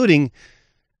 including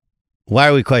why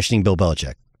are we questioning Bill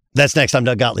Belichick? That's next. I'm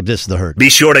Doug Gottlieb. This is The Herd. Be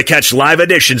sure to catch live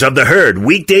editions of The Herd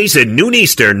weekdays at noon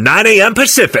Eastern, 9 a.m.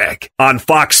 Pacific on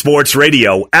Fox Sports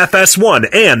Radio,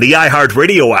 FS1, and the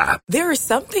iHeartRadio app. There are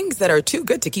some things that are too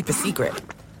good to keep a secret.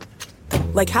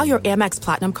 Like how your Amex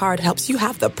Platinum card helps you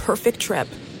have the perfect trip.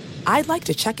 I'd like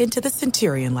to check into the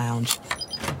Centurion Lounge.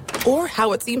 Or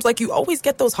how it seems like you always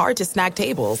get those hard-to-snag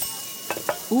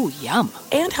tables. Ooh, yum.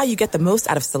 And how you get the most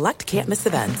out of select can't-miss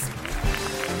events.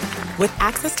 With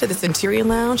access to the Centurion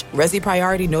Lounge, Resi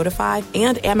Priority Notified,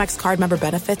 and Amex card member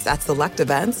benefits at select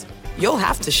events, you'll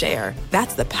have to share.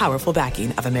 That's the powerful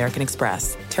backing of American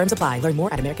Express. Terms apply. Learn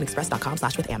more at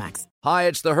americanexpress.com/withAmex. Hi,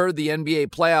 it's The Herd. The NBA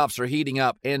playoffs are heating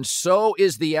up, and so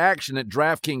is the action at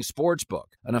DraftKings Sportsbook,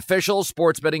 an official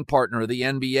sports betting partner of the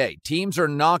NBA. Teams are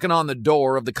knocking on the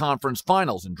door of the conference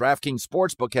finals, and DraftKings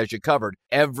Sportsbook has you covered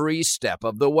every step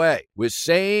of the way. With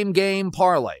same-game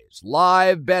parlays,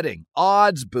 live betting,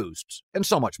 odds boosts, and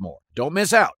so much more. Don't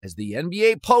miss out. As the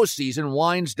NBA postseason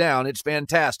winds down, it's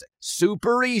fantastic.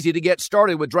 Super easy to get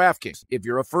started with DraftKings. If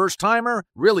you're a first-timer,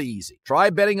 really easy. Try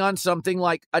betting on something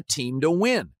like a team to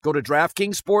win. Go to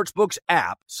DraftKings Sportsbook's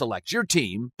app, select your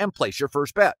team, and place your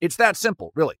first bet. It's that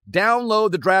simple, really.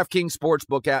 Download the DraftKings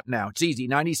Sportsbook app now. It's easy,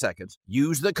 90 seconds.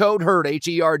 Use the code HERD,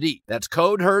 H-E-R-D. That's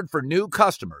code HERD for new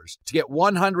customers to get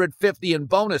 $150 in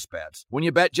bonus bets when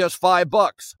you bet just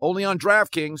 $5. Only on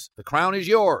DraftKings. The crown is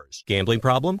yours. Gambling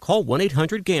problem? Call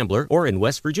 1-800-GAMBLER, or in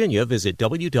West Virginia, visit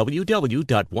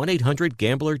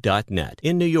www.1800gambler.net.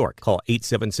 In New York, call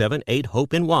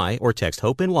 877-8-HOPE-NY or text HOPE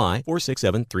 888-HOPE-NY or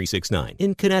 67369.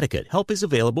 In Connecticut, help is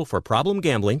available for problem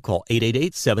gambling. Call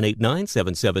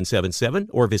 888-789-7777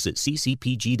 or visit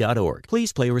ccpg.org.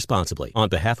 Please play responsibly. On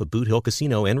behalf of Boot Hill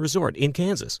Casino and Resort in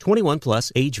Kansas. 21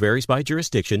 plus, age varies by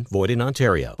jurisdiction, void in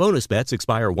Ontario. Bonus bets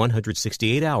expire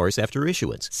 168 hours after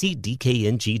issuance. See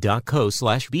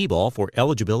dkng.co/bball for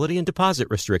eligibility and deposit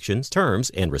restrictions, terms,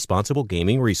 and responsible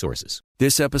gaming resources.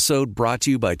 This episode brought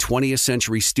to you by 20th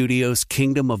Century Studios'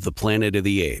 Kingdom of the Planet of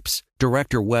the Apes.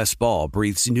 Director Wes Ball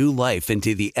breathes new life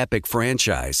into the epic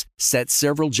franchise, set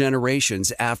several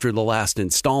generations after the last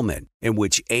installment, in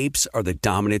which apes are the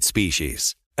dominant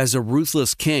species. As a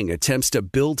ruthless king attempts to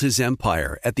build his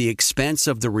empire at the expense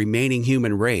of the remaining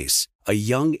human race, a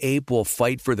young ape will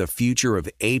fight for the future of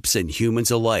apes and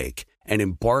humans alike and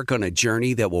embark on a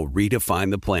journey that will redefine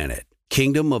the planet.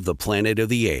 Kingdom of the Planet of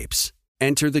the Apes.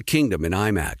 Enter the kingdom in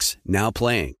IMAX, now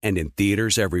playing and in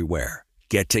theaters everywhere.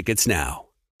 Get tickets now.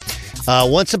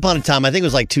 Once upon a time, I think it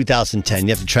was like 2010. You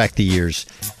have to track the years.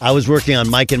 I was working on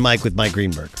Mike and Mike with Mike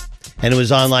Greenberg, and it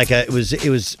was on it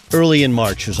was early in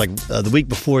March. It was like the week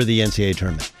before the NCAA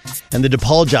tournament, and the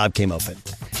DePaul job came open,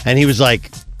 and he was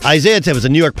like, it was a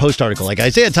New York Post article, like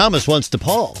Isaiah Thomas wants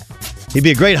DePaul. He'd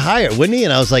be a great hire, wouldn't he?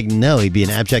 And I was like, no, he'd be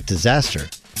an abject disaster.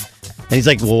 And he's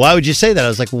like, well, why would you say that? I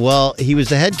was like, well, he was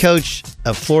the head coach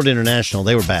of Florida International.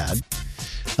 They were bad.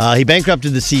 He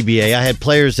bankrupted the CBA. I had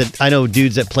I know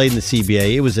dudes that played in the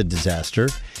CBA. It was a disaster.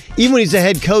 Even when he's the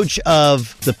head coach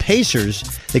of the Pacers,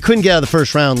 they couldn't get out of the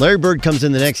first round. Larry Bird comes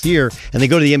in the next year, and they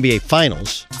go to the NBA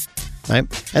Finals. Right?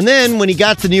 And then when he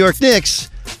got the New York Knicks,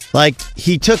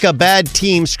 he took a bad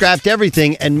team, scrapped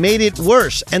everything, and made it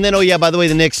worse. And then, by the way,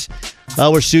 the Knicks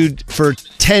were sued for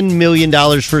 $10 million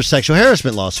for a sexual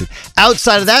harassment lawsuit.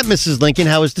 Outside of that, Mrs. Lincoln,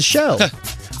 how was the show?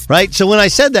 Right? So when I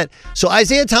said that, so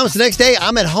Isaiah Thomas, the next day,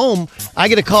 I'm at home, I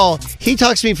get a call. He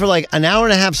talks to me for like an hour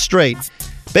and a half straight,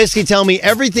 basically telling me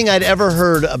everything I'd ever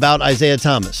heard about Isaiah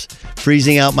Thomas.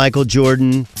 Freezing out Michael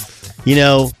Jordan,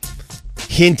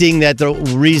 hinting that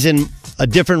a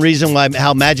different reason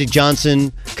how Magic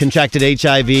Johnson contracted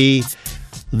HIV.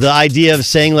 The idea of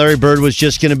saying Larry Bird was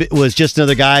just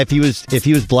another guy if he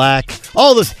was black.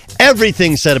 All this,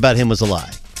 everything said about him was a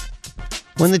lie.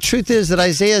 When the truth is that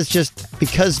Isaiah is just,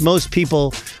 because most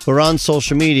people who are on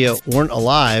social media weren't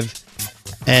alive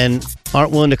and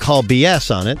aren't willing to call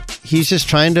BS on it, he's just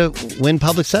trying to win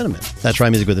public sentiment. That's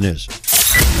Ryan Music with the news.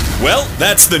 Well,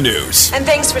 that's the news. And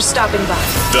thanks for stopping by.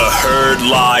 The Herd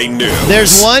Lie News.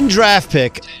 There's one draft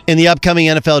pick in the upcoming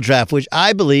NFL draft which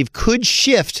I believe could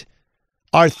shift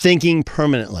our thinking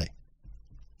permanently.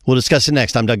 We'll discuss it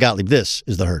next. I'm Doug Gottlieb. This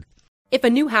is The Herd. If a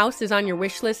new house is on your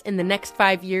wish list in the next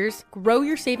 5 years, grow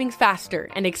your savings faster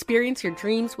and experience your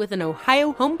dreams with an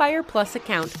Ohio Homebuyer Plus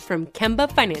account from Kemba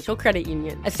Financial Credit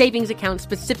Union. A savings account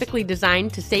specifically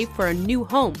designed to save for a new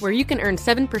home, where you can earn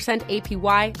 7%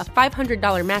 APY, a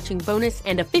 $500 matching bonus,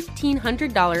 and a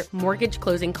 $1,500 mortgage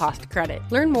closing cost credit.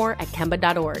 Learn more at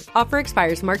Kemba.org. Offer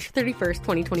expires March 31st,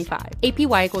 2025.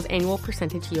 APY equals annual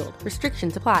percentage yield.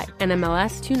 Restrictions apply.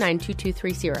 NMLS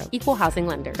 292230. Equal housing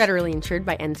lender. Federally insured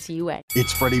by NCUA.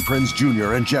 It's Freddie Prinze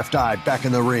Jr. and Jeff Dye back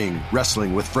in the ring.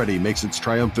 Wrestling with Freddie makes its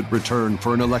triumphant return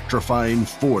for an electrifying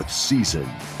 4th season.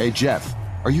 Hey, Jeff,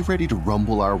 are you ready to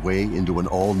rumble our way into an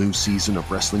all-new season of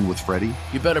Wrestling with Freddie?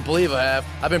 You better believe I have.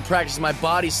 I've been practicing my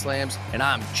body slams, and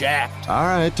I'm jacked. All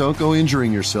right, don't go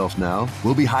injuring yourself now.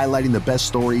 We'll be highlighting the best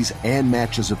stories and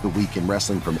matches of the week in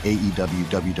wrestling from AEW,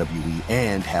 WWE,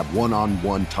 and have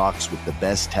one-on-one talks with the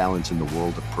best talents in the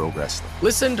world of pro wrestling.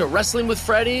 Listen to Wrestling with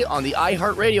Freddie on the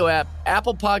iHeartRadio app,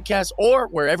 Apple Podcasts, or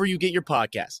wherever you get your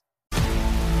podcasts.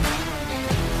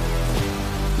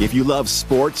 If you love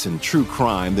sports and true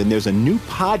crime, then there's a new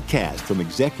podcast from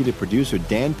executive producer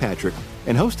Dan Patrick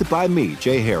and hosted by me,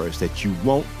 Jay Harris, that you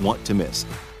won't want to miss.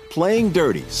 Playing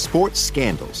Dirty: Sports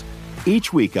Scandals.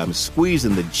 Each week, I'm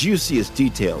squeezing the juiciest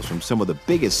details from some of the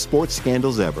biggest sports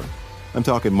scandals ever. I'm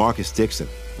talking Marcus Dixon,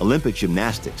 Olympic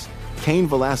gymnastics, Cain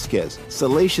Velasquez,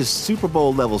 salacious Super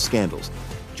Bowl-level scandals.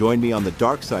 Join me on the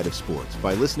dark side of sports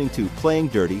by listening to Playing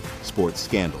Dirty: Sports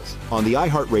Scandals on the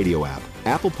iHeartRadio app,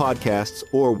 Apple Podcasts,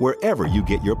 or wherever you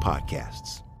get your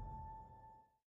podcasts.